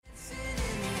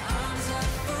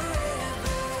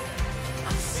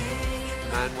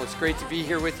Amen. Well, it's great to be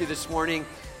here with you this morning,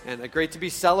 and great to be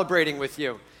celebrating with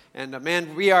you. And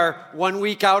man, we are 1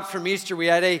 week out from Easter. We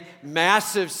had a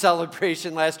massive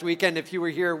celebration last weekend. If you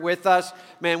were here with us,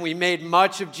 man, we made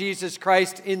much of Jesus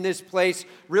Christ in this place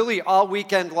really all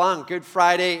weekend long. Good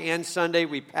Friday and Sunday,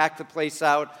 we packed the place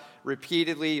out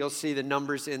repeatedly. You'll see the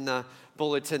numbers in the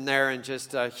bulletin there, and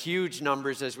just huge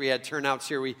numbers as we had turnouts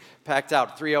here. We packed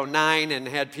out 309 and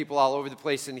had people all over the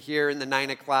place in here in the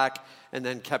 9 o'clock, and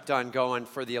then kept on going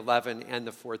for the 11 and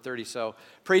the 4:30. So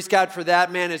praise God for that,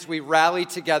 man, as we rally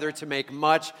together to make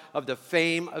much of the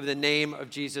fame of the name of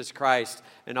Jesus Christ.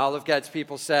 And all of God's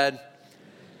people said,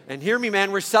 and hear me,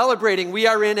 man, we're celebrating. We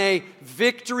are in a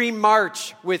victory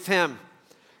march with him.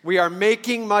 We are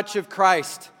making much of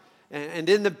Christ. And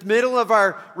in the middle of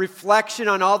our reflection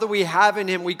on all that we have in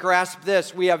him, we grasp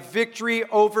this. We have victory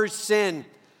over sin.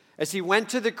 As he went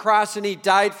to the cross and he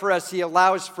died for us, he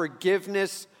allows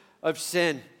forgiveness of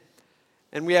sin.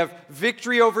 And we have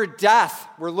victory over death.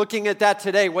 We're looking at that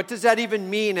today. What does that even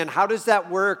mean, and how does that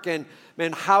work? And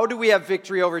man, how do we have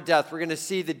victory over death? We're going to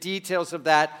see the details of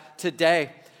that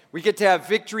today. We get to have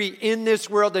victory in this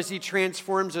world as he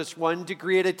transforms us 1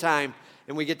 degree at a time.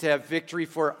 And we get to have victory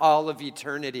for all of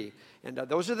eternity. And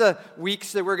those are the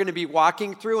weeks that we're going to be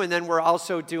walking through. And then we're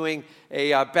also doing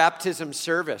a baptism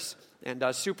service. And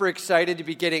super excited to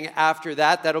be getting after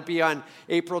that. That'll be on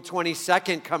April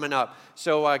 22nd coming up.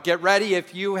 So get ready.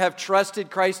 If you have trusted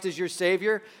Christ as your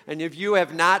Savior, and if you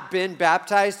have not been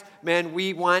baptized, man,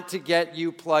 we want to get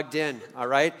you plugged in, all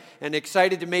right? And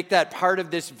excited to make that part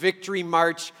of this Victory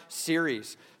March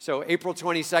series. So April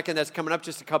 22nd, that's coming up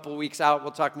just a couple of weeks out.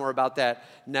 We'll talk more about that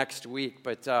next week.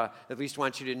 But at least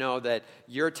want you to know that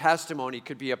your testimony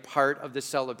could be a part of the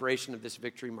celebration of this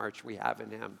Victory March we have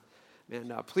in him.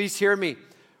 And please hear me.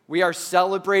 We are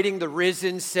celebrating the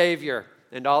risen Savior.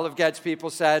 And all of God's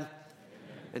people said,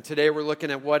 amen. And today we're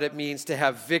looking at what it means to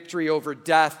have victory over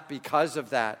death because of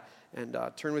that. And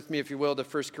turn with me, if you will, to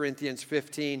 1 Corinthians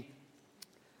 15,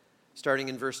 starting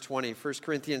in verse 20. 1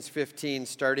 Corinthians 15,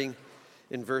 starting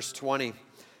in verse 20.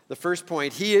 The first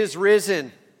point, he is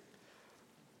risen.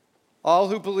 All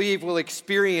who believe will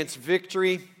experience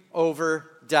victory over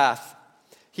death.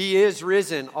 He is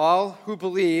risen. All who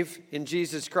believe in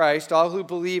Jesus Christ, all who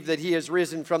believe that he is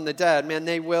risen from the dead, man,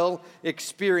 they will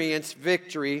experience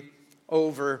victory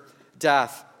over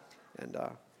death. And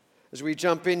as we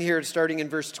jump in here, starting in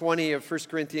verse 20 of 1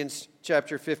 Corinthians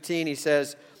chapter 15, he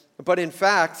says, but in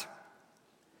fact,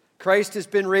 Christ has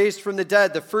been raised from the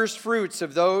dead, the first fruits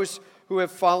of those who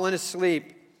have fallen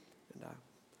asleep. And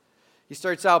he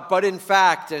starts out, but in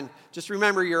fact, and just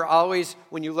remember, you're always,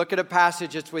 when you look at a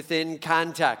passage, it's within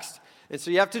context. And so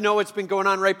you have to know what's been going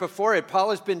on right before it. Paul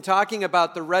has been talking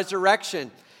about the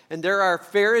resurrection. And there are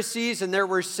Pharisees and there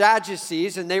were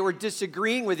Sadducees, and they were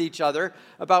disagreeing with each other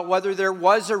about whether there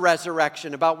was a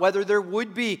resurrection, about whether there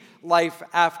would be life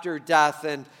after death.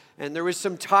 And there was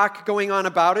some talk going on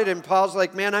about it. And Paul's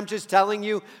like, man, I'm just telling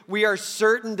you, we are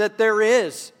certain that there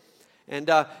is. And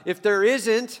if there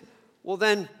isn't, well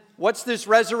then, what's this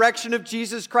resurrection of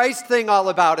Jesus Christ thing all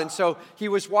about? And so he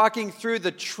was walking through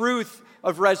the truth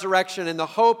of resurrection and the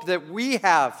hope that we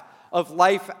have of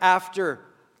life after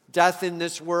death in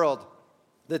this world,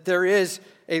 that there is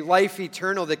a life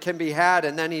eternal that can be had.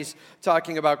 And then he's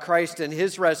talking about Christ and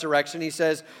his resurrection. He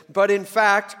says, but in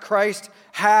fact, Christ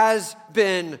has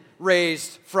been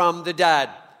raised from the dead.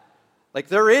 Like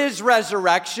there is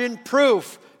resurrection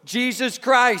proof. Jesus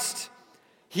Christ,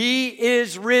 he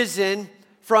is risen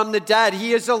from the dead.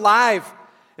 He is alive.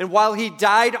 And while he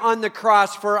died on the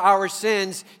cross for our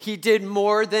sins, he did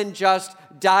more than just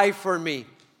die for me.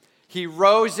 He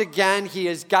rose again. He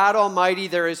is God Almighty.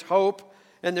 There is hope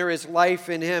and there is life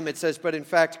in him. It says, but in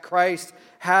fact, Christ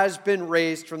has been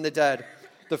raised from the dead.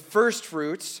 The first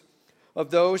fruits of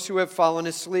those who have fallen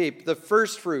asleep. The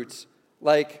first fruits,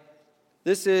 like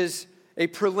this is a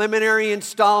preliminary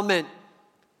installment.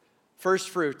 First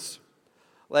fruits.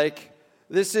 Like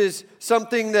this is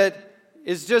something that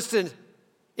is just an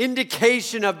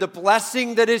indication of the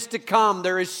blessing that is to come.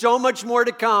 There is so much more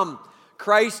to come.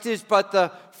 Christ is but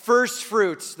the first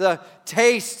fruits, the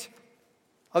taste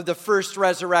of the first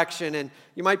resurrection. And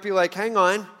you might be like, hang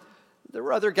on. There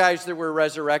were other guys that were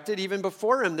resurrected even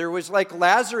before him. There was like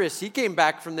Lazarus. He came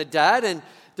back from the dead. And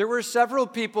there were several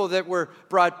people that were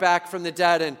brought back from the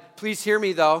dead. And please hear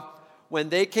me though. When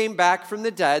they came back from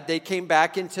the dead, they came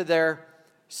back into their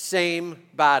same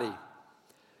body.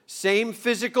 Same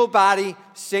physical body,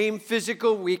 same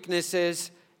physical weaknesses,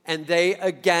 and they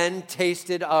again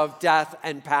tasted of death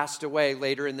and passed away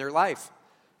later in their life.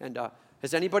 And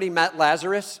has anybody met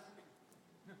Lazarus?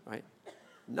 Right?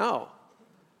 No.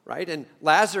 right? And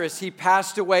Lazarus, he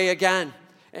passed away again.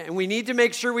 And we need to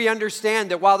make sure we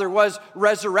understand that while there was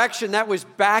resurrection, that was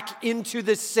back into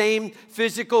the same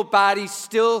physical body,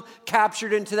 still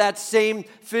captured into that same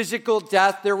physical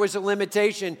death. There was a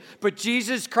limitation. But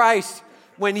Jesus Christ,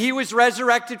 when he was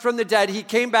resurrected from the dead, he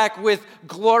came back with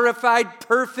glorified,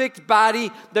 perfect body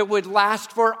that would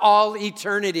last for all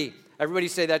eternity. Everybody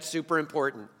say that's super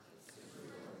important.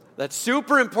 That's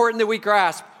super important that we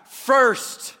grasp.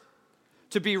 First,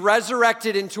 to be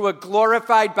resurrected into a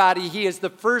glorified body. He is the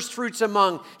first fruits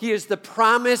among. He is the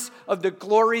promise of the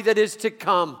glory that is to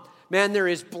come. Man, there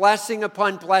is blessing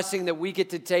upon blessing that we get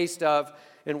to taste of.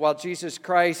 And while Jesus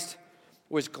Christ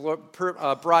was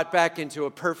brought back into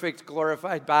a perfect,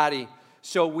 glorified body,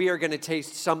 so we are going to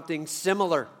taste something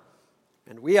similar.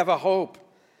 And we have a hope.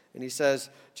 And he says,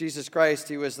 Jesus Christ,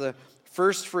 he was the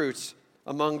first fruits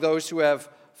among those who have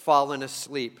fallen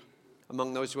asleep.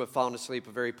 Among those who have fallen asleep,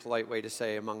 a very polite way to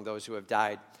say among those who have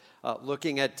died.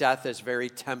 Looking at death as very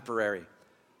temporary.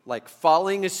 Like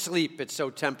falling asleep, it's so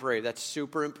temporary. That's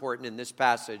super important in this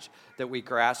passage that we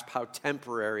grasp how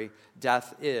temporary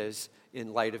death is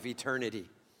in light of eternity.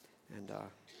 And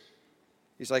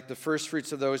he's like the first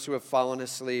fruits of those who have fallen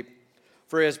asleep.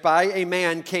 For as by a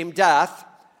man came death,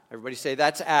 everybody say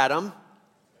that's Adam.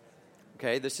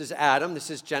 Okay, this is Adam.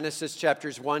 This is Genesis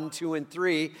chapters 1, 2, and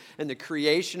 3, and the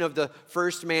creation of the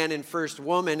first man and first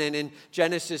woman. And in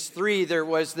Genesis 3, there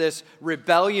was this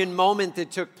rebellion moment that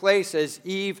took place as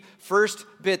Eve first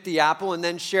bit the apple and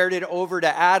then shared it over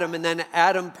to Adam, and then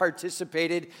Adam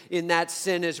participated in that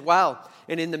sin as well.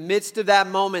 And in the midst of that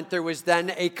moment, there was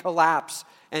then a collapse,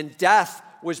 and death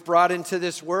was brought into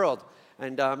this world.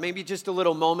 And maybe just a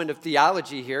little moment of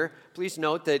theology here. Please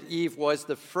note that Eve was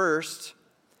the first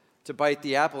to bite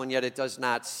the apple, and yet it does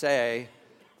not say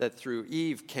that through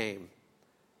Eve came.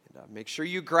 And make sure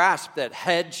you grasp that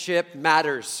headship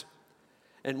matters.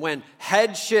 And when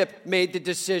headship made the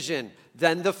decision,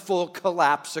 then the full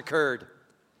collapse occurred.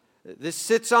 This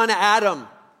sits on Adam.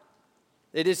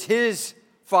 It is his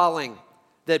falling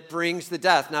that brings the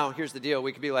death. Now, here's the deal.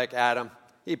 We could be like Adam.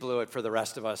 He blew it for the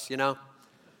rest of us, you know?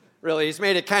 Really, he's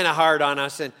made it kind of hard on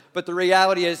us. But the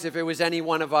reality is, if it was any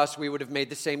one of us, we would have made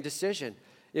the same decision.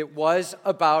 It was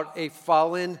about a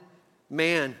fallen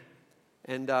man.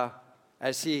 And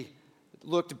as he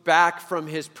looked back from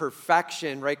his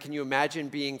perfection, right? Can you imagine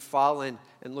being fallen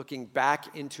and looking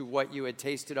back into what you had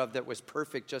tasted of that was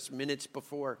perfect just minutes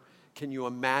before? Can you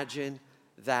imagine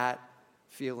that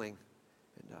feeling?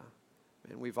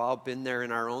 And we've all been there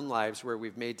in our own lives where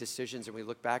we've made decisions and we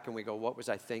look back and we go, what was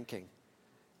I thinking?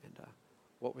 And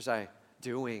what was I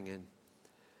doing? And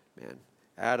man,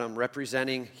 Adam,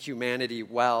 representing humanity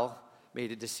well,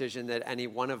 made a decision that any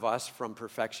one of us from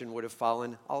perfection would have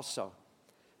fallen also.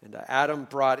 And Adam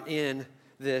brought in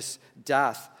this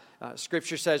death.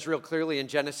 Scripture says real clearly in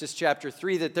Genesis chapter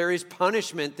 3 that there is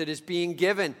punishment that is being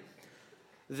given.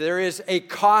 There is a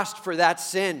cost for that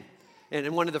sin.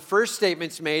 And one of the first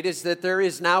statements made is that there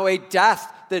is now a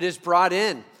death that is brought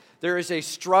in. There is a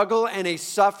struggle and a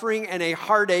suffering and a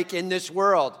heartache in this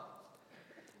world.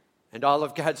 And all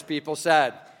of God's people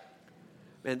said,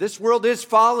 man, this world is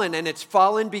fallen, and it's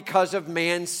fallen because of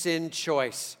man's sin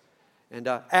choice. And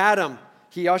Adam,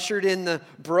 he ushered in the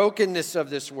brokenness of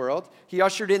this world. He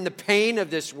ushered in the pain of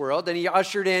this world, and he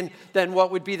ushered in then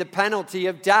what would be the penalty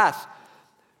of death.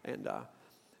 And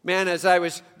man, as I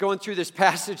was going through this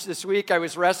passage this week, I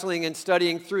was wrestling and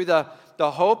studying through the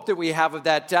hope that we have of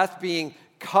that death being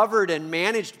covered and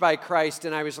managed by Christ.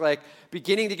 And I was like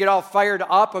beginning to get all fired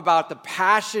up about the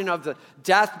passion of the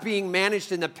death being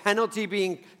managed and the penalty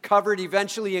being covered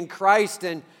eventually in Christ.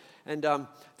 And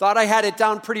thought I had it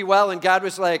down pretty well. And God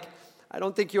was like, I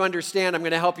don't think you understand. I'm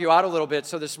going to help you out a little bit.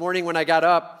 So this morning when I got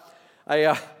up,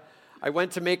 I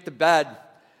went to make the bed.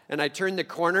 And I turned the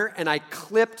corner and I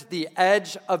clipped the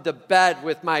edge of the bed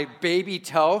with my baby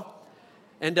toe.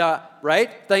 And right?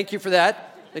 Thank you for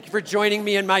that. Thank you for joining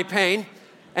me in my pain.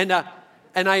 And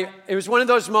it was one of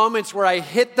those moments where I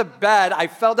hit the bed, I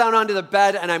fell down onto the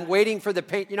bed, and I'm waiting for the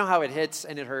pain. You know how it hits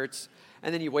and it hurts,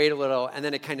 and then you wait a little, and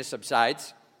then it kind of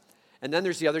subsides. And then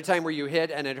there's the other time where you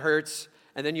hit and it hurts,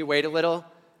 and then you wait a little,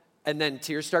 and then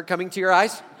tears start coming to your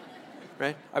eyes.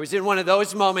 Right? I was in one of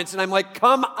those moments, and I'm like,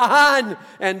 come on!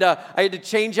 And I had to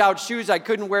change out shoes. I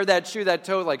couldn't wear that shoe. That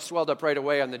toe like swelled up right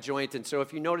away on the joint. And so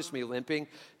if you notice me limping,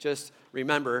 just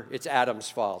remember, it's Adam's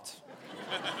fault.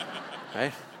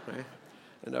 Right?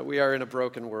 And we are in a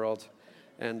broken world.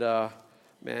 And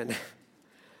man,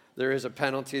 there is a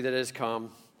penalty that has come.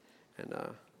 And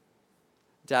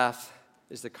death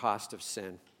is the cost of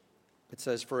sin. It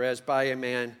says, for as by a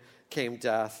man came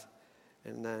death,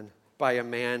 and then by a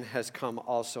man has come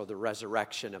also the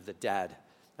resurrection of the dead.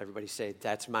 Everybody say,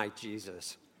 that's my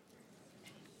Jesus.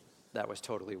 That was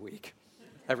totally weak.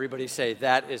 Everybody say,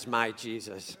 that is my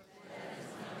Jesus.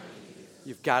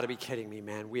 You've got to be kidding me,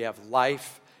 man. We have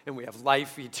life, and we have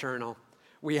life eternal.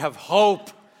 We have hope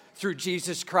through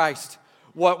Jesus Christ.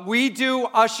 What we do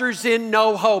ushers in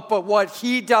no hope, but what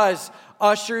he does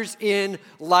ushers in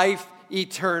life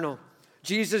eternal.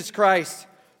 Jesus Christ,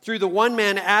 through the one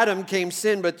man, Adam, came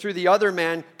sin, but through the other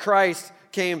man, Christ,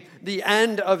 came the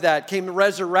end of that, came the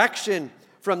resurrection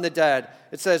from the dead.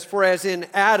 It says, for as in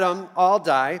Adam all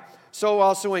die, so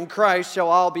also in Christ shall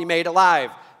all be made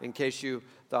alive. In case you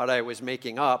thought I was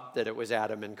making up that it was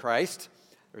Adam and Christ.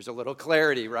 There's a little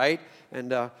clarity, right?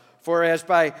 And for as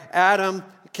by Adam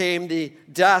came the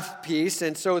death piece,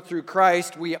 and so through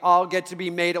Christ we all get to be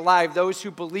made alive. Those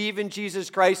who believe in Jesus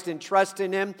Christ and trust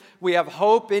in him, we have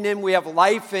hope in him, we have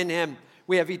life in him,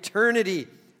 we have eternity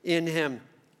in him.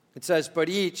 It says, but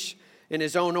each in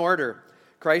his own order.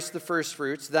 Christ the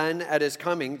firstfruits, then at his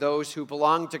coming, those who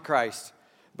belong to Christ.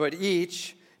 But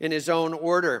each in his own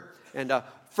order. And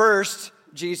first,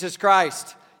 Jesus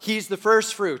Christ. He's the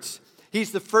firstfruits.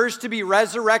 He's the first to be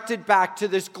resurrected back to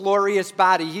this glorious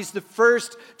body. He's the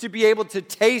first to be able to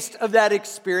taste of that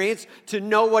experience, to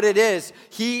know what it is.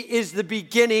 He is the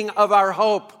beginning of our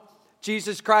hope.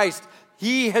 Jesus Christ,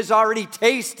 he has already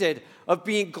tasted of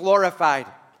being glorified.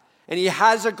 And he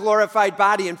has a glorified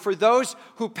body. And for those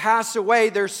who pass away,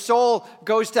 their soul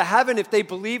goes to heaven. If they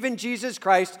believe in Jesus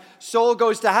Christ, soul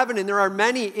goes to heaven. And there are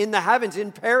many in the heavens,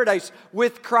 in paradise,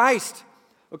 with Christ.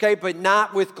 Okay, but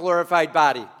not with glorified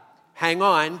body. Hang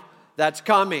on, that's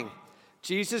coming.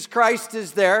 Jesus Christ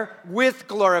is there with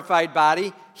glorified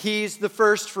body. He's the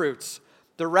firstfruits.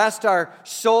 The rest are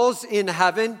souls in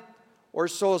heaven or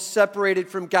souls separated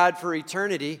from God for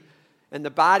eternity. And the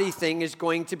body thing is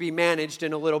going to be managed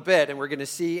in a little bit. And we're going to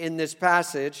see in this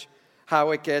passage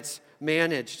how it gets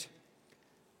managed.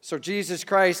 So Jesus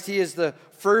Christ, he is the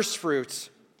firstfruits.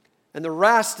 And the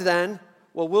rest then,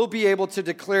 well, we'll be able to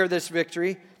declare this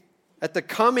victory at the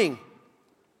coming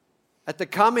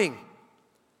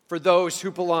for those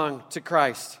who belong to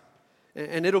Christ.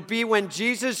 And it'll be when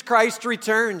Jesus Christ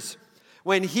returns,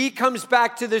 when he comes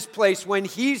back to this place, when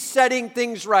he's setting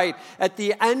things right at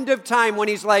the end of time, when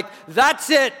he's like, that's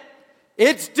it,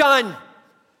 it's done.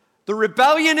 The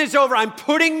rebellion is over. I'm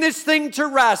putting this thing to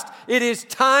rest. It is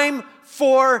time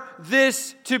for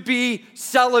this to be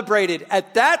celebrated.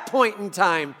 At that point in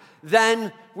time,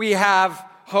 then we have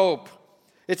hope.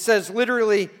 It says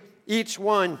literally, each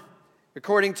one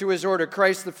according to his order.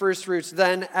 Christ the firstfruits,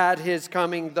 then at his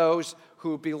coming, those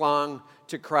who belong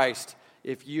to Christ.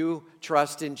 If you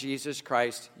trust in Jesus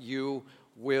Christ, you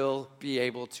will be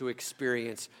able to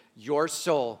experience your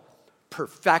soul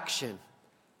perfection,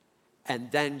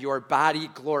 and then your body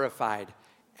glorified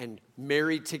and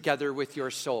married together with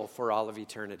your soul for all of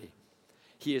eternity.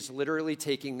 He is literally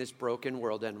taking this broken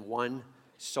world, and one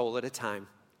soul at a time,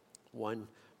 one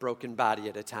broken body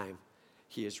at a time,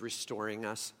 he is restoring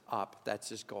us up. That's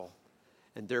his goal.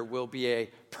 And there will be a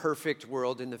perfect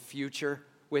world in the future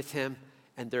with him,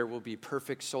 and there will be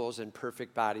perfect souls and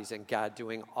perfect bodies, and God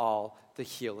doing all the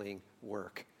healing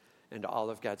work. And all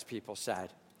of God's people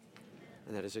said,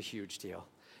 and that is a huge deal.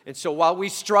 And so while we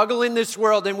struggle in this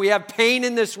world, and we have pain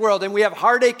in this world, and we have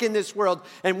heartache in this world,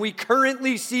 and we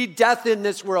currently see death in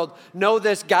this world, know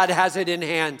this, God has it in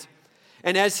hand.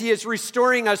 And as he is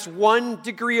restoring us one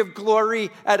degree of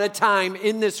glory at a time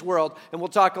in this world, and we'll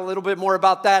talk a little bit more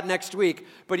about that next week,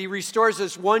 but he restores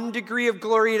us one degree of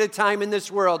glory at a time in this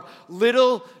world,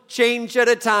 little change at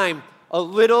a time, a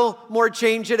little more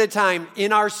change at a time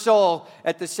in our soul.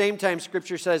 At the same time,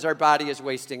 Scripture says our body is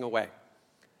wasting away.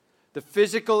 The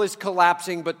physical is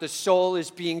collapsing, but the soul is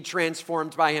being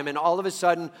transformed by him. And all of a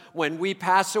sudden, when we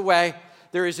pass away,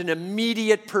 there is an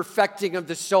immediate perfecting of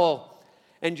the soul.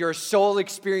 And your soul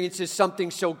experiences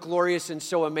something so glorious and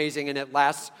so amazing, and it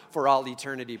lasts for all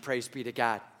eternity. Praise be to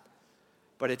God.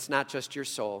 But it's not just your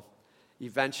soul.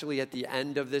 Eventually, at the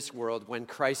end of this world, when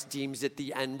Christ deems it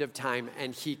the end of time,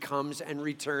 and he comes and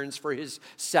returns for his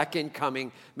second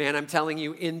coming, man, I'm telling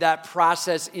you, in that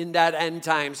process, in that end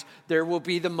times, there will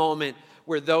be the moment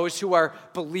where those who are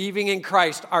believing in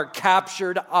Christ are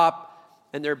captured up,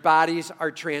 and their bodies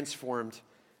are transformed.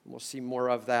 And we'll see more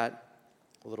of that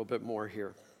a little bit more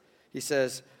here. He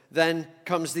says, then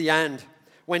comes the end,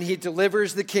 when he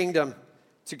delivers the kingdom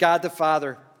to God the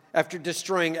Father, after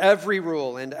destroying every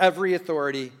rule and every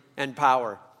authority and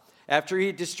power. After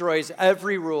he destroys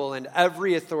every rule and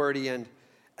every authority and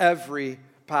every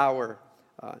power.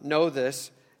 Know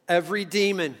this, every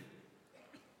demon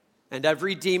and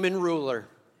every demon ruler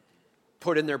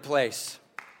put in their place.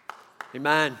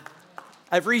 Amen.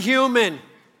 Every human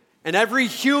and every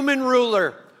human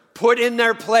ruler put in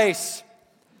their place.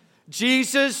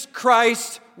 Jesus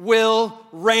Christ will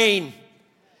reign.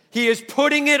 He is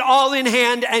putting it all in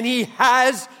hand, and he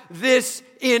has this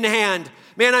in hand.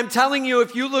 Man, I'm telling you,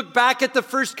 if you look back at the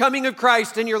first coming of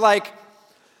Christ and you're like,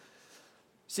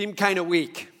 seem kind of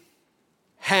weak,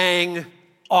 hang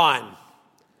on.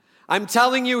 I'm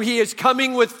telling you, he is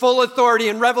coming with full authority.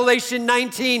 In Revelation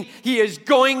 19, he is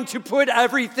going to put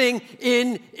everything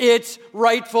in its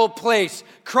rightful place.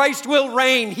 Christ will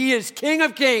reign. He is King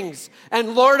of kings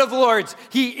and Lord of lords.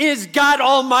 He is God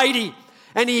Almighty,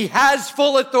 and he has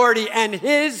full authority, and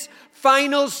his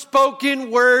final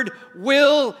spoken word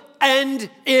will end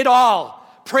it all.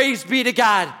 Praise be to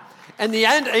God. And the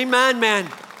end, amen, man.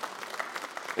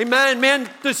 Amen, man.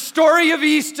 The story of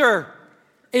Easter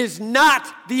is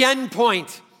not the end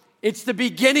point. It's the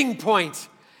beginning point.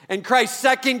 And Christ's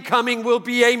second coming will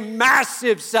be a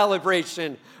massive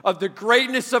celebration of the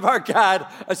greatness of our God,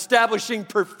 establishing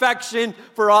perfection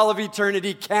for all of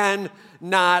eternity.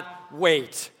 Cannot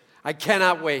wait. I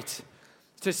cannot wait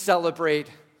to celebrate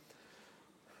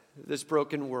this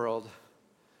broken world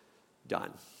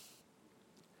done.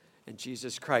 And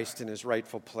Jesus Christ in his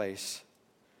rightful place.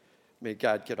 May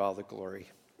God get all the glory.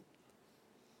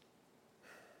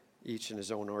 Each in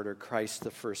his own order, Christ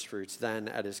the first fruits, then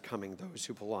at his coming, those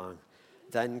who belong.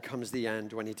 Then comes the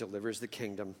end when he delivers the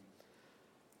kingdom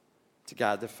to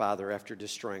God the Father after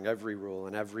destroying every rule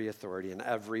and every authority and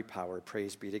every power.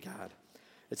 Praise be to God.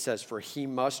 It says, for he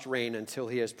must reign until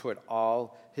he has put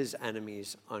all his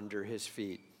enemies under his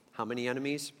feet. How many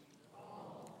enemies?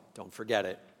 Don't forget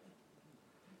it.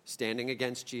 Standing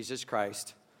against Jesus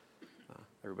Christ.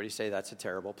 Everybody say that's a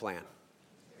terrible plan.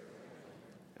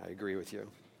 I agree with you.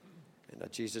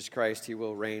 And Jesus Christ, he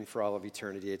will reign for all of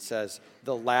eternity. It says,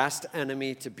 the last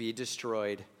enemy to be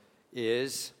destroyed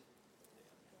is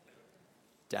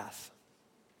death.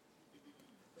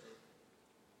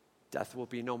 Death will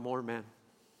be no more, man.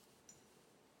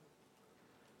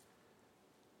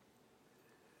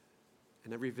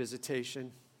 And every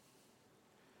visitation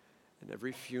and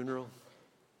every funeral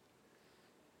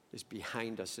is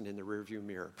behind us and in the rearview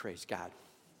mirror. Praise God.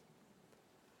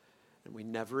 And we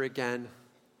never again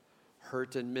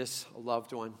hurt and miss a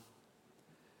loved one.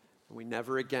 And we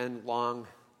never again long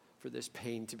for this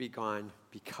pain to be gone,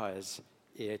 because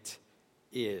it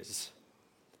is.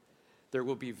 There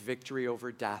will be victory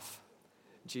over death.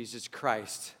 Jesus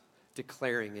Christ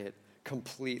declaring it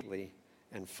completely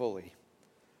and fully.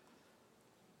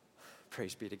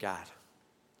 Praise be to God.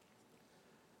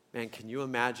 Man, can you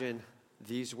imagine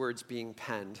these words being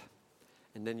penned?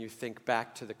 And then you think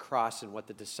back to the cross and what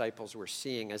the disciples were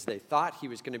seeing as they thought he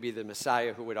was going to be the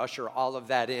Messiah who would usher all of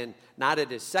that in, not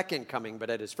at his second coming, but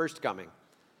at his first coming.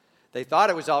 They thought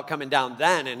it was all coming down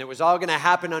then, and it was all going to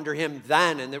happen under him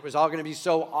then, and it was all going to be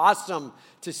so awesome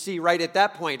to see right at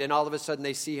that point. And all of a sudden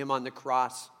they see him on the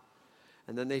cross,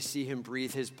 and then they see him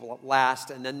breathe his last,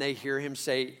 and then they hear him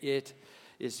say, it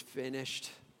is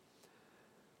finished.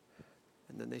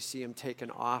 And then they see him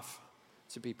taken off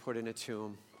to be put in a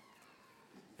tomb.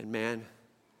 And man,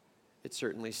 it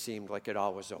certainly seemed like it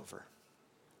all was over.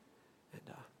 And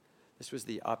this was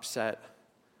the upset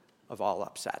of all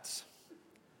upsets.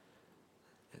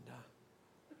 And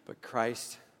but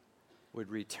Christ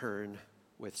would return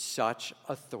with such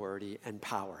authority and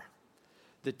power.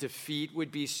 The defeat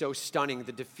would be so stunning,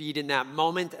 the defeat in that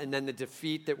moment, and then the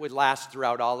defeat that would last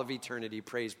throughout all of eternity.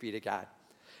 Praise be to God.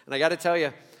 And I got to tell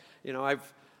you,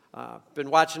 I've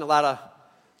been watching a lot of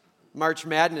March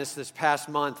Madness this past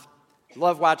month.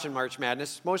 Love watching March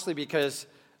Madness, mostly because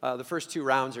the first two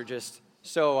rounds are just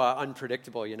so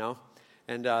unpredictable,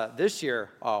 And this year,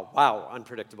 oh, wow,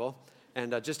 unpredictable.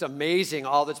 And just amazing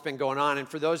all that's been going on. And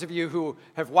for those of you who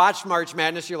have watched March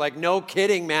Madness, you're like, no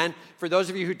kidding, man. For those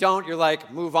of you who don't, you're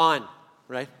like, move on,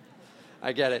 right?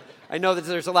 I get it. I know that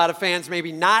there's a lot of fans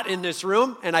maybe not in this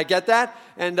room, and I get that.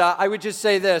 And I would just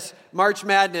say this, March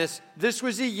Madness, this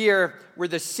was a year where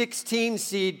the 16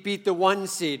 seed beat the 1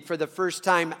 seed for the first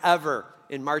time ever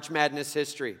in March Madness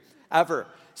history, ever.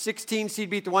 16 seed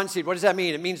beat the 1 seed. What does that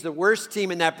mean? It means the worst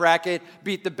team in that bracket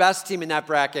beat the best team in that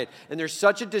bracket. And there's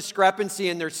such a discrepancy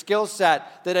in their skill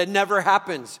set that it never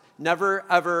happens. Never,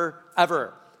 ever,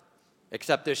 ever.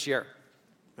 Except this year,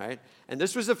 right? And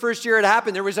this was the first year it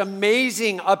happened. There was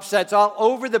amazing upsets all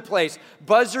over the place.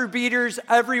 Buzzer beaters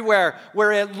everywhere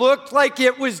where it looked like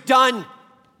it was done.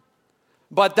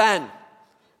 But then,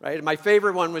 right? My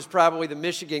favorite one was probably the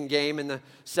Michigan game in the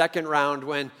second round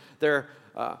when their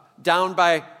down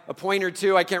by a point or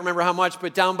two. I can't remember how much,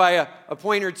 but down by a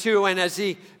point or two. And as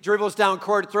he dribbles down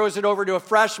court, throws it over to a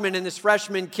freshman, and this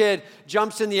freshman kid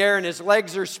jumps in the air, and his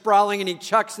legs are sprawling, and he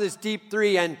chucks this deep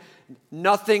three, and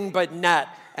nothing but net.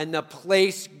 And the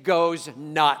place goes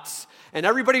nuts. And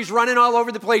everybody's running all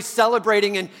over the place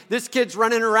celebrating, and this kid's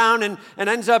running around and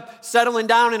ends up settling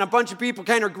down, and a bunch of people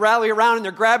kind of rally around, and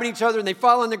they're grabbing each other, and they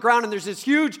fall on the ground, and there's this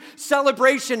huge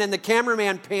celebration, and the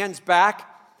cameraman pans back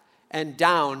and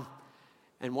down,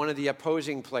 and one of the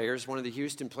opposing players, one of the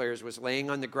Houston players, was laying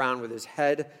on the ground with his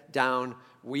head down,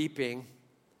 weeping,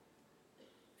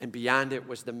 and beyond it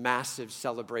was the massive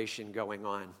celebration going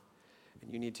on.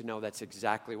 And you need to know that's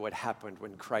exactly what happened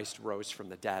when Christ rose from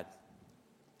the dead.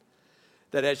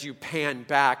 That as you pan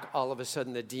back, all of a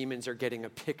sudden the demons are getting a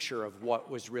picture of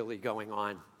what was really going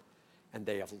on, and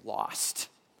they have lost.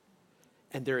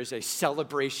 And there is a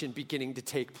celebration beginning to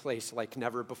take place like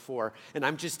never before. And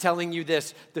I'm just telling you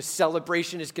this, the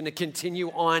celebration is going to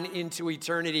continue on into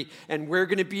eternity, and we're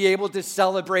going to be able to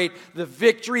celebrate the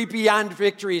victory beyond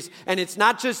victories. And it's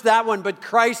not just that one, but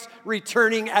Christ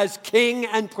returning as King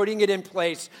and putting it in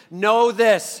place. Know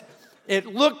this, it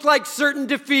looked like certain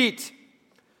defeat,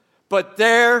 but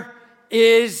there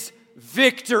is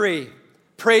victory.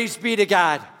 Praise be to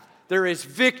God. There is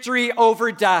victory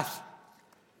over death.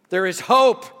 There is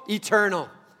hope eternal.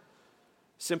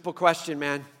 Simple question,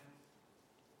 man.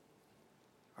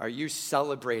 Are you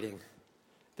celebrating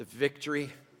the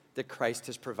victory that Christ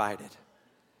has provided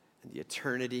and the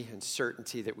eternity and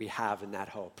certainty that we have in that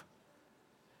hope?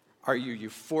 Are you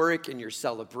euphoric in your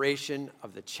celebration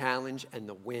of the challenge and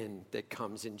the win that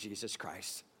comes in Jesus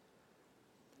Christ?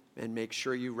 And make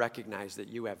sure you recognize that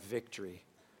you have victory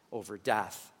over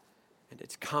death, and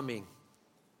it's coming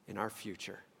in our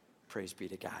future. Praise be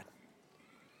to God.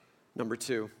 Number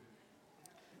 2,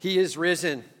 He is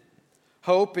risen.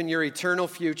 Hope in your eternal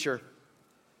future.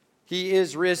 He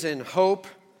is risen. Hope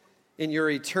in your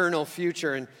eternal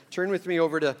future. And turn with me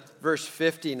over to verse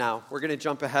 50 now. We're going to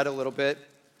jump ahead a little bit.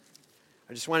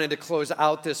 I just wanted to close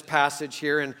out this passage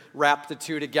here and wrap the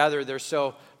two together. They're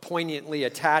so poignantly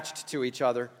attached to each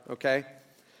other, okay?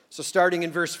 So starting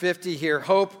in verse 50 here,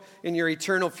 hope in your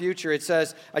eternal future. It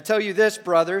says, I tell you this,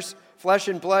 brothers, flesh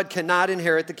and blood cannot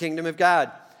inherit the kingdom of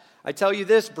God. I tell you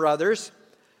this, brothers.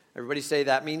 Everybody say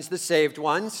that means the saved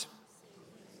ones.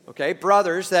 Okay,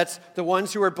 brothers, that's the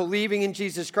ones who are believing in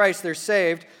Jesus Christ. They're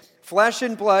saved. Flesh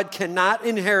and blood cannot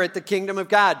inherit the kingdom of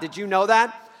God. Did you know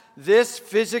that? This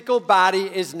physical body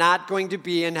is not going to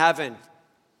be in heaven.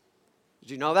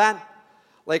 Did you know that?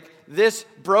 Like this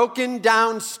broken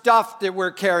down stuff that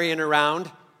we're carrying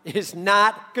around is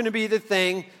not going to be the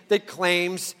thing that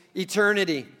claims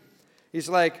eternity. He's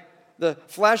like, the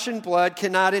flesh and blood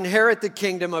cannot inherit the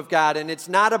kingdom of God. And it's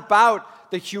not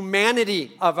about the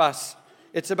humanity of us.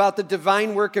 It's about the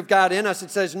divine work of God in us.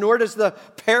 It says, nor does the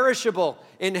perishable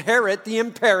inherit the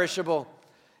imperishable.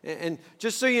 And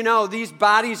just so you know, these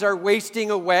bodies are wasting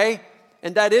away,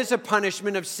 and that is a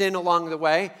punishment of sin along the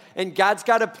way. And God's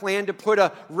got a plan to put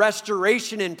a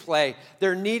restoration in play.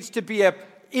 There needs to be an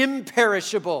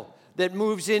imperishable that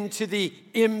moves into the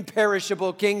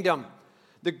imperishable kingdom.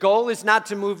 The goal is not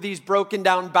to move these broken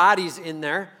down bodies in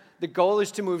there. The goal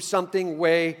is to move something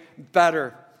way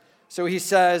better. So he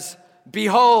says,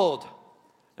 behold.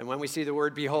 And when we see the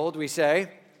word behold, we say,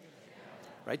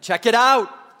 right, check it out.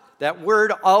 That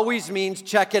word always means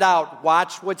check it out.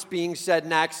 Watch what's being said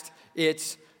next.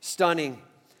 It's stunning.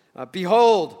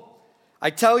 Behold,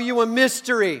 I tell you a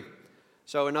mystery.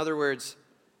 So in other words,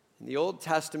 in the Old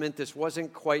Testament, this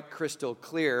wasn't quite crystal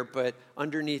clear, but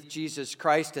underneath Jesus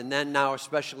Christ, and then now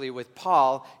especially with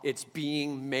Paul, it's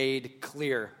being made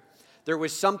clear. There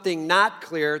was something not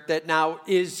clear that now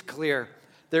is clear.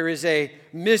 There is a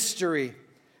mystery.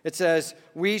 It says,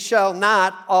 we shall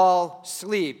not all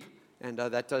sleep. And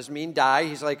that does mean die.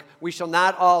 He's like, we shall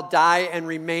not all die and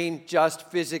remain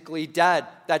just physically dead.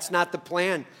 That's not the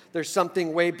plan. There's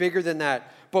something way bigger than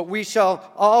that. But we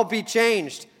shall all be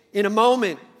changed in a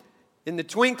moment, in the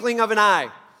twinkling of an eye.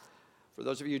 For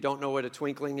those of you who don't know what a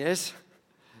twinkling is,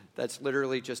 that's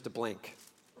literally just a blink,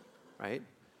 right?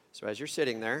 So as you're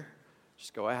sitting there,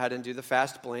 just go ahead and do the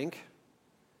fast blink,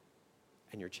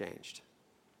 and you're changed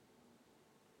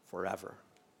forever.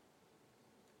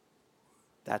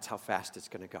 That's how fast it's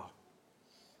going to go.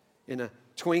 In a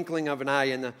twinkling of an eye,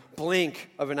 in the blink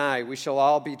of an eye, we shall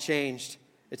all be changed.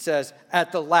 It says,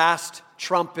 at the last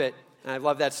trumpet. And I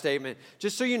love that statement.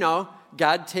 Just so you know,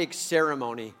 God takes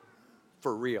ceremony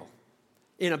for real,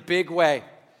 in a big way.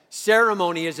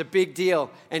 Ceremony is a big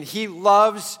deal, and he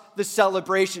loves the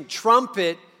celebration.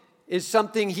 Trumpet is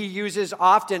something he uses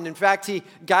often. In fact, he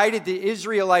guided the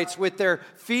Israelites with their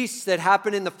feasts that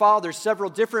happen in the fall. There's several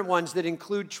different ones that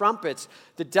include trumpets.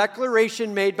 The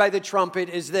declaration made by the trumpet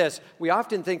is this. We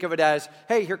often think of it as,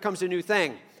 hey, here comes a new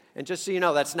thing. And just so you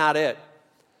know, that's not it.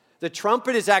 The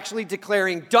trumpet is actually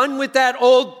declaring, done with that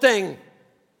old thing.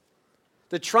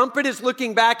 The trumpet is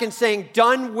looking back and saying,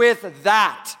 done with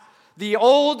that. The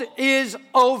old is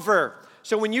over.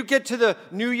 So when you get to the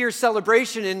New Year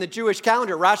celebration in the Jewish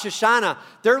calendar, Rosh Hashanah,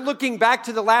 they're looking back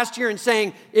to the last year and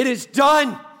saying, it is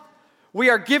done. We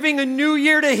are giving a new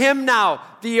year to him now.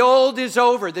 The old is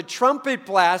over. The trumpet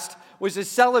blast was a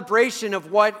celebration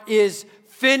of what is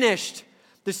finished.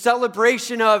 The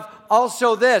celebration of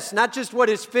also this, not just what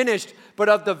is finished, but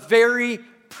of the very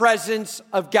presence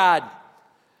of God.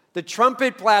 The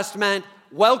trumpet blast meant,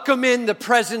 welcome in the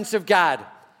presence of God,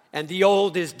 and the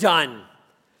old is done.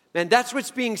 And that's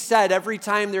what's being said every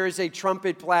time there is a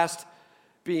trumpet blast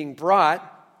being brought,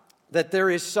 that there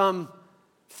is some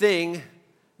thing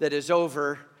that is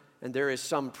over and there is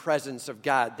some presence of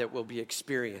God that will be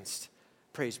experienced.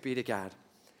 Praise be to God.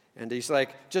 And he's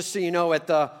like, just so you know, at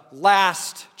the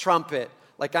last trumpet,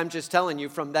 like I'm just telling you,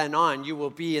 from then on, you will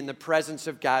be in the presence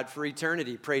of God for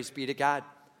eternity. Praise be to God.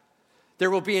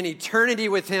 There will be an eternity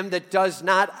with him that does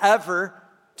not ever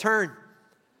turn.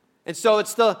 And so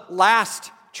it's the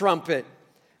last trumpet.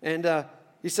 And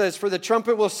he says, for the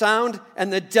trumpet will sound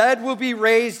and the dead will be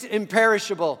raised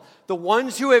imperishable. The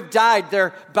ones who have died,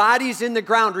 their bodies in the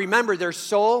ground. Remember, their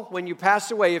soul, when you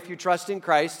pass away, if you trust in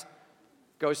Christ,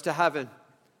 goes to heaven.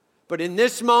 But in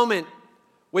this moment,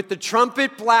 with the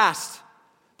trumpet blast,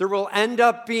 there will end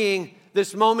up being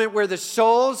this moment where the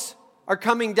souls are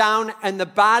coming down and the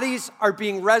bodies are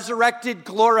being resurrected,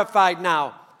 glorified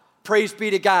now. Praise be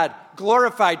to God.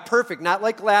 Glorified, perfect, not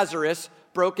like Lazarus,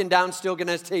 broken down, still going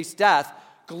to taste death.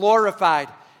 Glorified.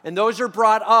 And those are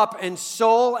brought up, and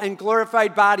soul and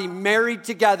glorified body married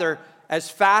together as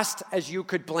fast as you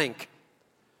could blink.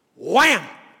 Wham!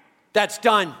 That's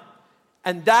done.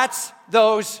 And that's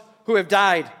those who have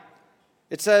died.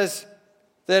 It says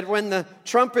that when the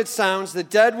trumpet sounds, the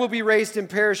dead will be raised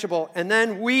imperishable, and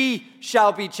then we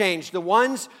shall be changed. The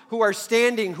ones who are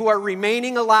standing, who are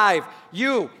remaining alive,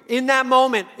 you, in that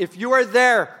moment, if you are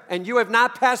there and you have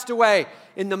not passed away,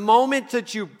 in the moment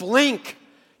that you blink,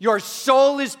 your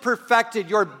soul is perfected,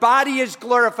 your body is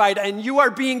glorified, and you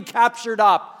are being captured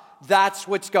up. That's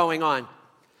what's going on.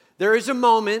 There is a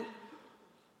moment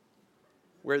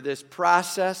where this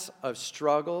process of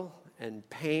struggle and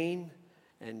pain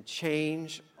and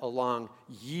change along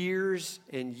years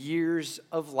and years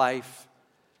of life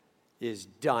is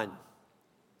done.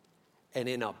 And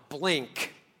in a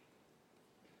blink,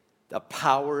 the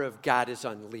power of God is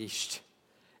unleashed.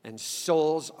 And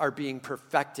souls are being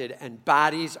perfected and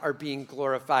bodies are being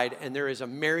glorified. And there is a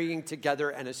marrying together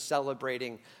and a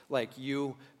celebrating like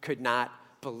you could not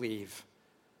believe.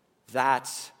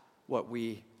 That's what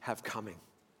we have coming.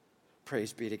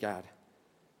 Praise be to God.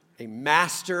 A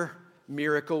master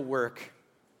miracle work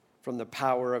from the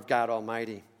power of God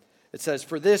Almighty. It says,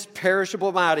 for this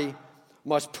perishable body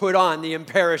must put on the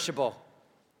imperishable.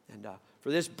 And for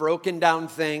this broken down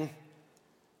thing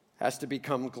has to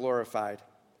become glorified.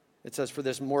 It says, for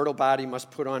this mortal body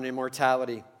must put on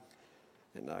immortality.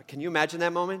 And can you imagine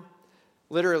that moment?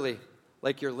 Literally,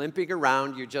 like you're limping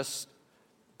around, you just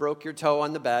broke your toe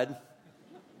on the bed.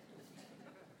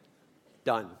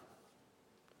 Done.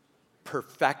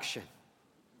 Perfection.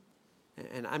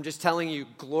 And I'm just telling you,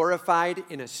 glorified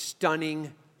in a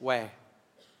stunning way.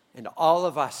 And all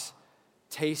of us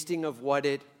tasting of what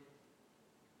it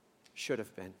should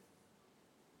have been.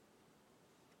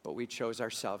 But we chose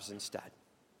ourselves instead.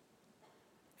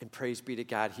 And praise be to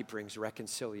God, he brings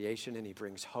reconciliation and he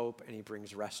brings hope and he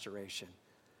brings restoration.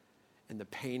 And the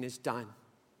pain is done.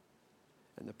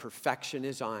 And the perfection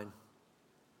is on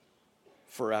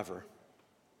forever.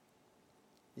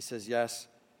 He says, yes,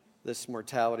 this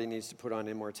mortality needs to put on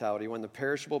immortality. When the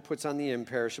perishable puts on the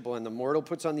imperishable and the mortal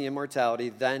puts on the immortality,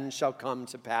 then shall come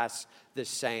to pass this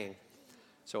saying.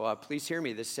 So please hear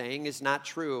me. This saying is not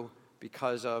true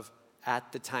because of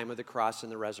at the time of the cross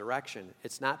and the resurrection.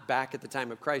 It's not back at the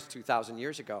time of Christ 2,000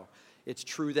 years ago. It's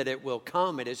true that it will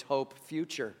come. It is hope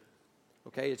future.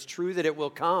 Okay? It's true that it will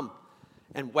come.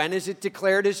 And when is it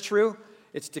declared as true?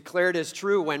 It's declared as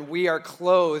true when we are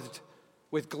clothed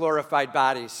with glorified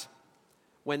bodies.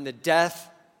 When the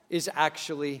death is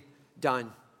actually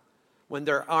done. When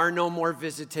there are no more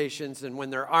visitations and when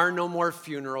there are no more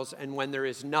funerals and when there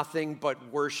is nothing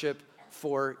but worship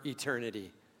for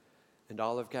eternity. And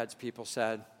all of God's people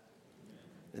said,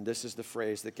 and this is the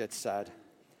phrase that gets said,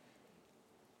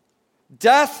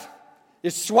 death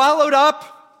is swallowed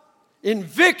up in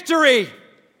victory.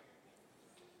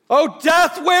 Oh,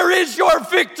 death, where is your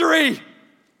victory?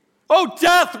 Oh,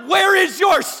 death, where is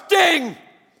your sting?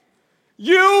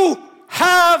 You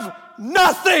have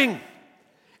nothing.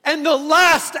 And the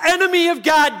last enemy of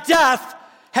God, death,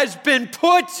 has been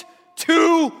put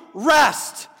to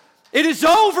rest. It is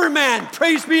over, man.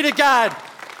 Praise be to God.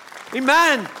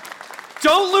 Amen.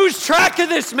 Don't lose track of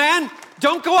this, man.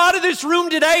 Don't go out of this room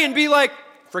today and be like,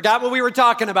 forgot what we were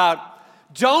talking about.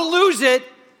 Don't lose it.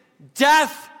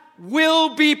 Death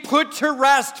will be put to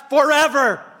rest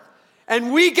forever.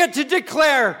 And we get to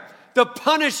declare the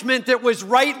punishment that was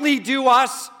rightly due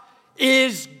us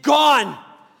is gone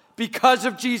because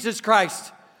of Jesus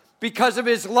Christ. Because of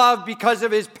his love, because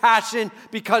of his passion,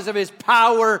 because of his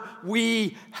power,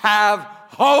 we have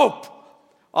hope.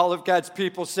 All of God's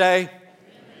people say, amen.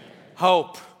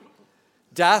 Hope.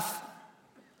 Death,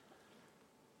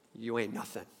 you ain't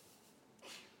nothing.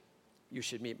 You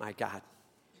should meet my God.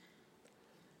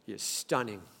 He is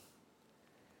stunning.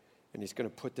 And he's going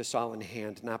to put this all in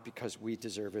hand, not because we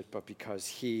deserve it, but because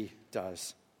he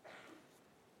does.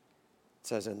 It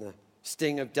says, and the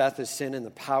sting of death is sin, and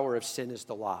the power of sin is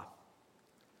the law.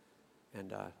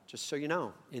 And just so you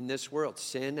know, in this world,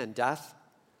 sin and death,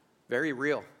 very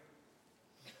real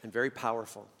and very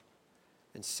powerful.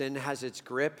 And sin has its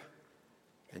grip,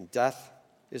 and death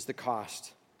is the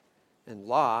cost. And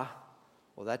law,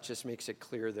 well, that just makes it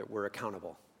clear that we're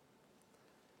accountable.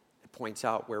 It points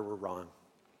out where we're wrong.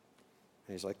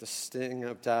 And he's like, the sting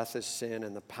of death is sin,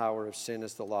 and the power of sin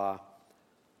is the law.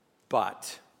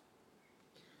 But,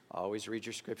 always read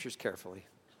your scriptures carefully.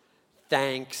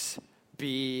 Thanks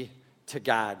be to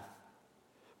God.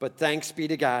 But thanks be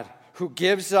to God who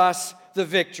gives us the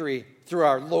victory through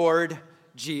our Lord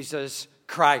Jesus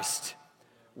Christ.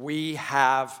 We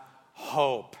have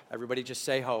hope. Everybody just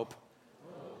say hope.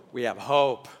 We have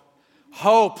hope.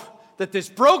 Hope that this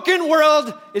broken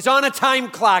world is on a time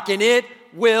clock and it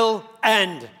will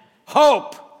end.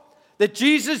 Hope that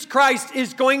Jesus Christ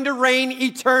is going to reign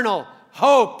eternal.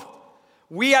 Hope.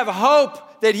 We have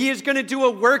hope that he is going to do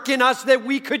a work in us that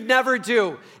we could never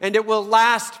do, and it will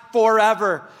last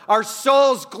forever. Our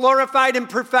souls glorified and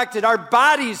perfected, our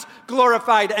bodies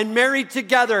glorified and married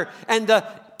together, and the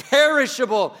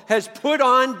perishable has put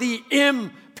on the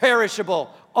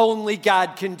imperishable. Only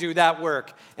God can do that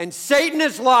work. And Satan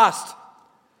is lost,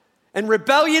 and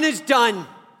rebellion is done,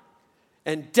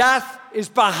 and death is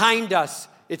behind us.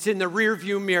 It's in the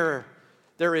rearview mirror.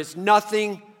 There is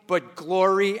nothing but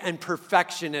glory and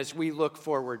perfection as we look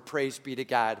forward. Praise be to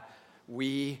God.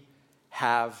 We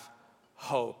have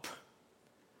hope.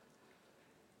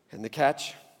 And the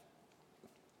catch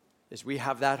is we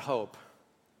have that hope.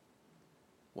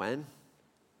 When?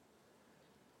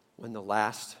 When the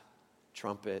last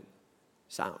trumpet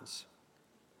sounds.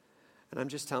 And I'm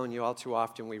just telling you, all too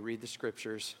often we read the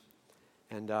scriptures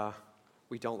and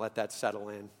we don't let that settle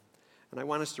in. And I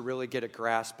want us to really get a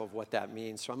grasp of what that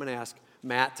means. So I'm going to ask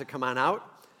Matt to come on out.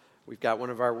 We've got one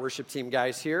of our worship team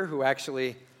guys here who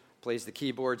actually plays the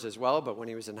keyboards as well, but when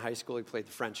he was in high school, he played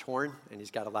the French horn, and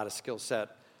he's got a lot of skill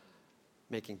set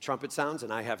making trumpet sounds,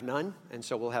 and I have none, and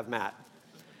so we'll have Matt.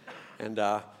 And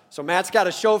so Matt's got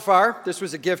a shofar. This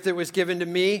was a gift that was given to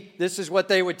me. This is what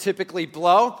they would typically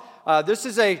blow. This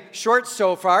is a short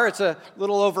shofar. It's a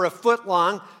little over a foot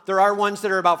long. There are ones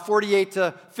that are about 48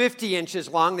 to 50 inches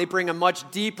long. They bring a much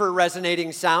deeper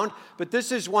resonating sound. But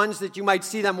this is ones that you might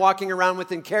see them walking around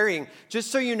with and carrying.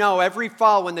 Just so you know, every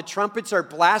fall when the trumpets are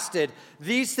blasted,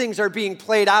 these things are being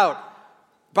played out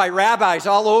by rabbis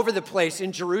all over the place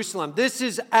in Jerusalem. This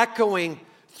is echoing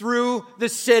through the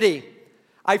city.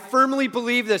 I firmly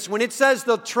believe this. When it says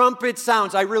the trumpet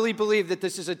sounds, I really believe that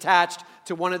this is attached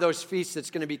to one of those feasts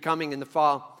that's going to be coming in the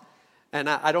fall. And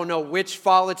I don't know which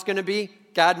fall it's going to be.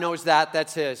 God knows that.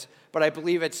 That's his. But I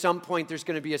believe at some point there's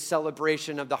going to be a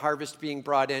celebration of the harvest being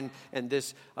brought in, and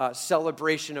this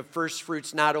celebration of first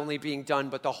fruits not only being done,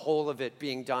 but the whole of it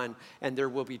being done. And there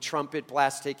will be trumpet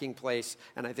blasts taking place.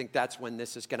 And I think that's when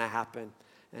this is going to happen.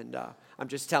 And I'm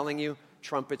just telling you,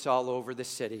 trumpets all over the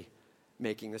city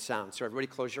making the sound. So everybody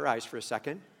close your eyes for a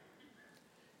second.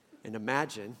 And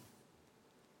imagine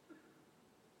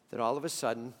that all of a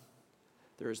sudden,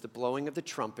 there is the blowing of the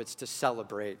trumpets to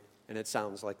celebrate, and it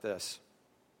sounds like this.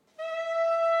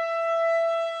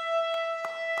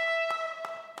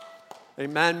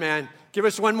 Amen, man. Give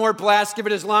us one more blast. Give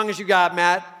it as long as you got,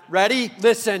 Matt. Ready?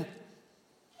 Listen.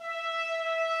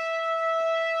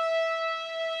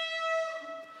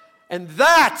 And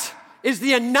that is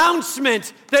the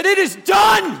announcement that it is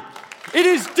done. It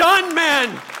is done,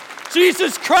 man.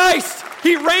 Jesus Christ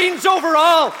He reigns over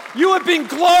all. You have been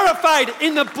glorified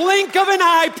in the blink of an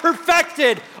eye,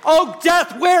 perfected. Oh,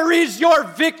 death, where is your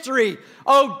victory?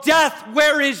 Oh, death,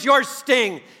 where is your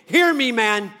sting? Hear me,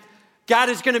 man. God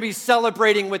is going to be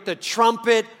celebrating with the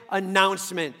trumpet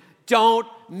announcement. Don't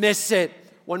miss it.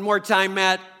 One more time,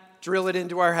 Matt. Drill it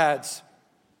into our heads.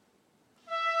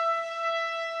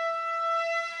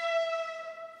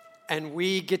 And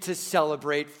we get to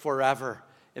celebrate forever.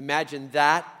 Imagine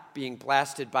that being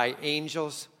blasted by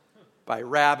angels, by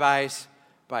rabbis,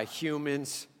 by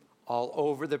humans, all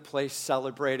over the place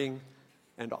celebrating.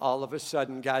 And all of a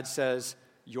sudden, God says,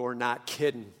 you're not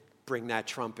kidding. Bring that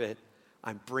trumpet.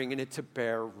 I'm bringing it to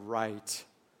bear right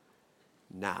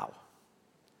now.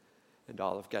 And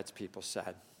all of God's people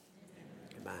said,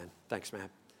 amen. Thanks, man.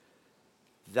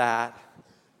 That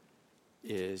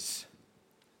is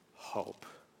hope.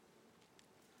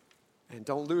 And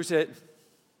don't lose it.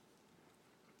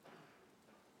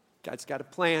 God's got a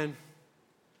plan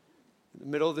in the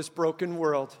middle of this broken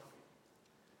world.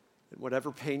 And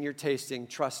whatever pain you're tasting,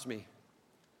 trust me,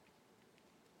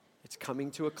 it's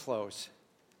coming to a close.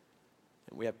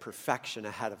 And we have perfection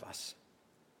ahead of us.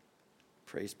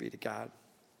 Praise be to God.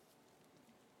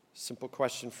 Simple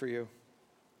question for you.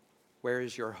 Where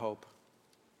is your hope?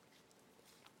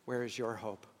 Where is your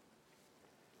hope?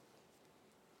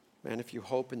 Man, if you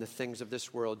hope in the things of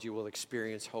this world, you will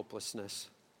experience hopelessness.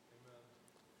 Amen.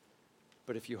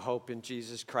 But if you hope in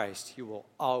Jesus Christ, you will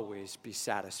always be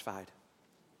satisfied.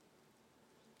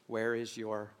 Where is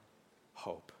your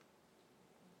hope?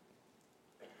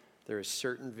 There is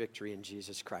certain victory in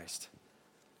Jesus Christ.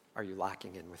 Are you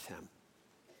locking in with him?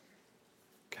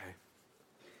 Okay.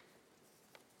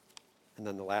 And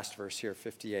then the last verse here,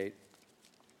 58.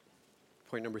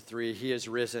 Point number 3, he is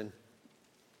risen.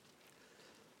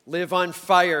 Live on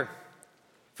fire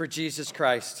for Jesus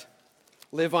Christ.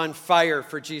 Live on fire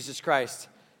for Jesus Christ.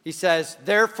 He says,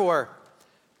 therefore,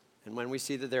 and when we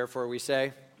see the therefore, we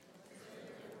say,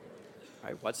 all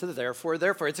right, what's the therefore?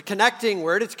 Therefore, it's a connecting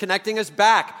word. It's connecting us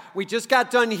back. We just got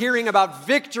done hearing about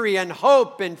victory and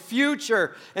hope and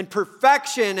future and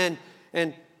perfection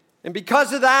and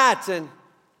because of that, and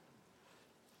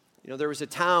there was a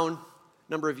town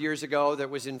a number of years ago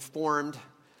that was informed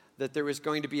that there was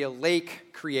going to be a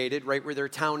lake created right where their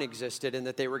town existed and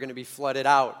that they were going to be flooded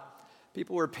out.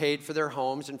 People were paid for their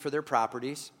homes and for their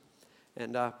properties.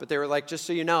 But they were like, just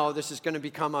so you know, this is going to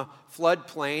become a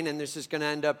floodplain and this is going to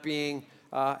end up being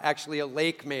actually a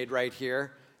lake made right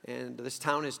here. And this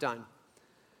town is done.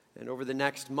 And over the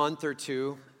next month or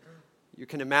two, you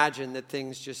can imagine that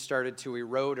things just started to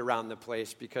erode around the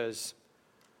place because,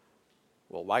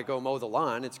 well, why go mow the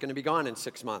lawn? It's going to be gone in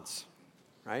 6 months,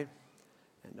 right?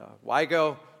 And why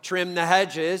go trim the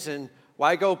hedges, and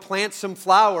why go plant some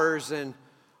flowers, and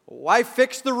why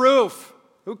fix the roof?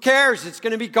 Who cares? It's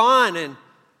going to be gone. And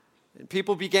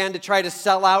people began to try to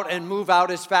sell out and move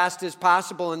out as fast as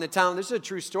possible in the town. This is a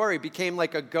true story. It became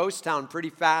like a ghost town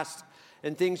pretty fast,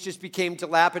 and things just became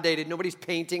dilapidated. Nobody's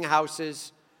painting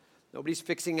houses. Nobody's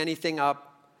fixing anything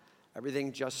up.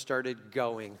 Everything just started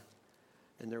going.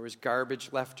 And there was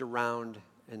garbage left around,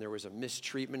 and there was a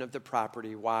mistreatment of the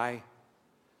property. Why?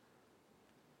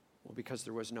 Well, because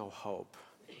there was no hope.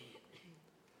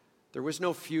 There was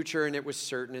no future, and it was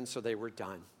certain, and so they were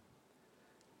done.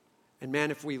 And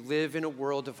man, if we live in a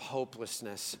world of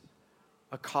hopelessness,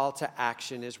 a call to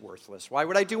action is worthless. Why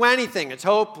would I do anything? It's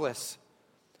hopeless.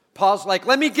 Paul's like,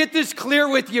 let me get this clear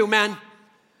with you, man.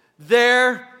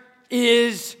 There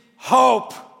is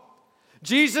hope.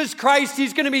 Jesus Christ,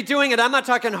 he's going to be doing it. I'm not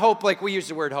talking hope like we use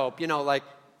the word hope. Like,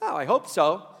 oh, I hope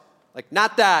so. Like,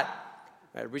 not that.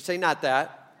 Right, we say not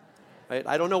that. Right?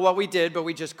 I don't know what we did, but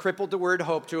we just crippled the word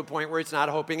hope to a point where it's not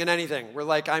hoping in anything. We're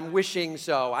like, I'm wishing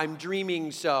so. I'm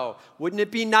dreaming so. Wouldn't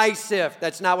it be nice if?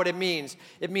 That's not what it means.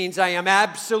 It means I am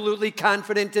absolutely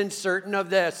confident and certain of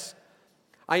this.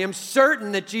 I am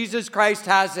certain that Jesus Christ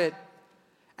has it.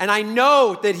 And I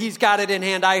know that he's got it in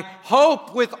hand. I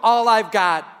hope with all I've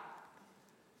got.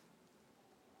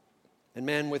 And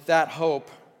man, with that hope,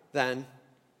 then,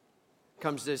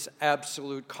 comes this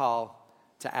absolute call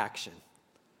to action.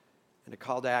 And a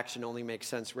call to action only makes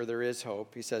sense where there is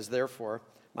hope. He says, therefore,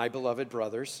 my beloved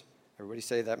brothers, everybody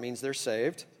say that means they're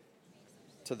saved.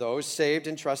 To those saved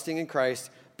and trusting in Christ,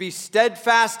 be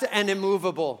steadfast and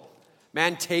immovable.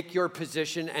 Man, take your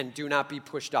position and do not be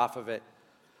pushed off of it.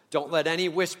 Don't let any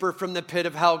whisper from the pit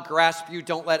of hell grasp you.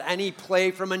 Don't let any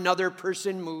play from another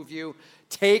person move you.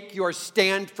 Take your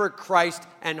stand for Christ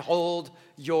and hold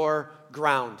your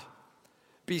ground.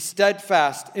 Be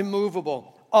steadfast,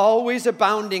 immovable, always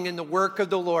abounding in the work of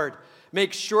the Lord.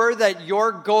 Make sure that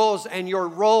your goals and your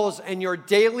roles and your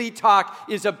daily talk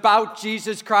is about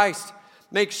Jesus Christ.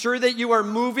 Make sure that you are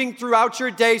moving throughout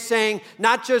your day saying,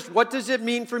 not just what does it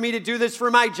mean for me to do this for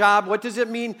my job? What does it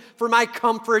mean for my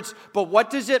comforts? But what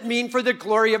does it mean for the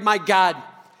glory of my God?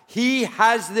 He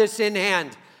has this in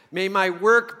hand. May my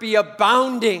work be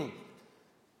abounding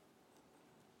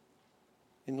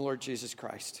in the Lord Jesus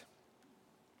Christ.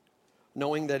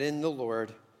 Knowing that in the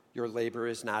Lord your labor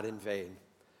is not in vain.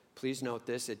 Please note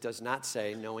this, it does not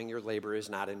say knowing your labor is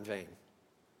not in vain.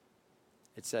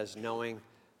 It says knowing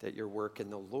that your work in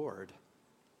the Lord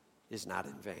is not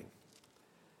in vain.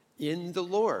 In the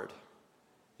Lord,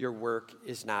 your work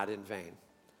is not in vain.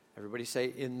 Everybody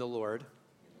say, in the Lord.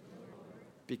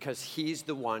 Because he's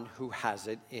the one who has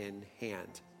it in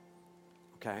hand.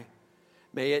 Okay?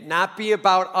 May it not be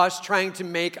about us trying to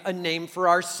make a name for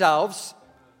ourselves.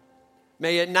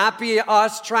 May it not be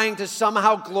us trying to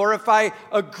somehow glorify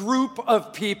a group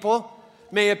of people.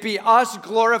 May it be us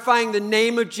glorifying the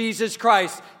name of Jesus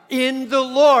Christ. In the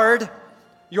Lord,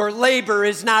 your labor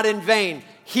is not in vain.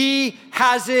 He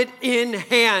has it in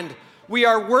hand. We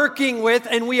are working with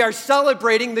and we are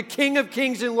celebrating the King of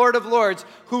Kings and Lord of Lords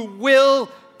who will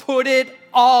put it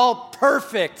all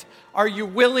perfect. Are you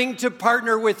willing to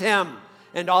partner with him?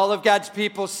 And all of God's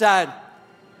people said,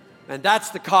 and that's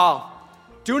the call.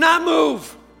 Do not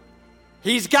move.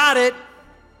 He's got it.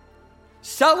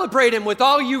 Celebrate him with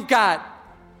all you've got.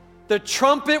 The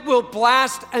trumpet will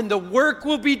blast and the work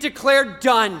will be declared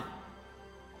done.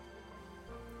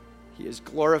 He is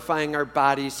glorifying our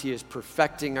bodies. He is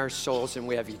perfecting our souls, and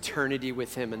we have eternity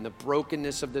with him. And the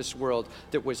brokenness of this world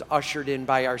that was ushered in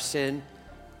by our sin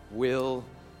will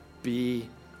be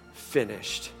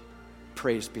finished.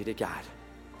 Praise be to God.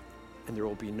 And there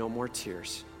will be no more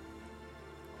tears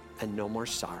and no more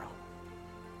sorrow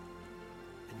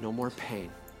and no more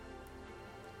pain.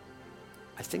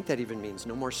 I think that even means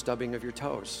no more stubbing of your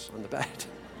toes on the bed.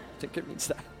 I think it means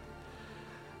that.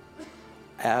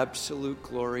 Absolute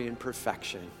glory and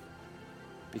perfection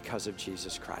because of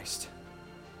Jesus Christ.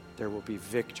 There will be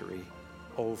victory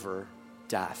over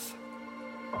death.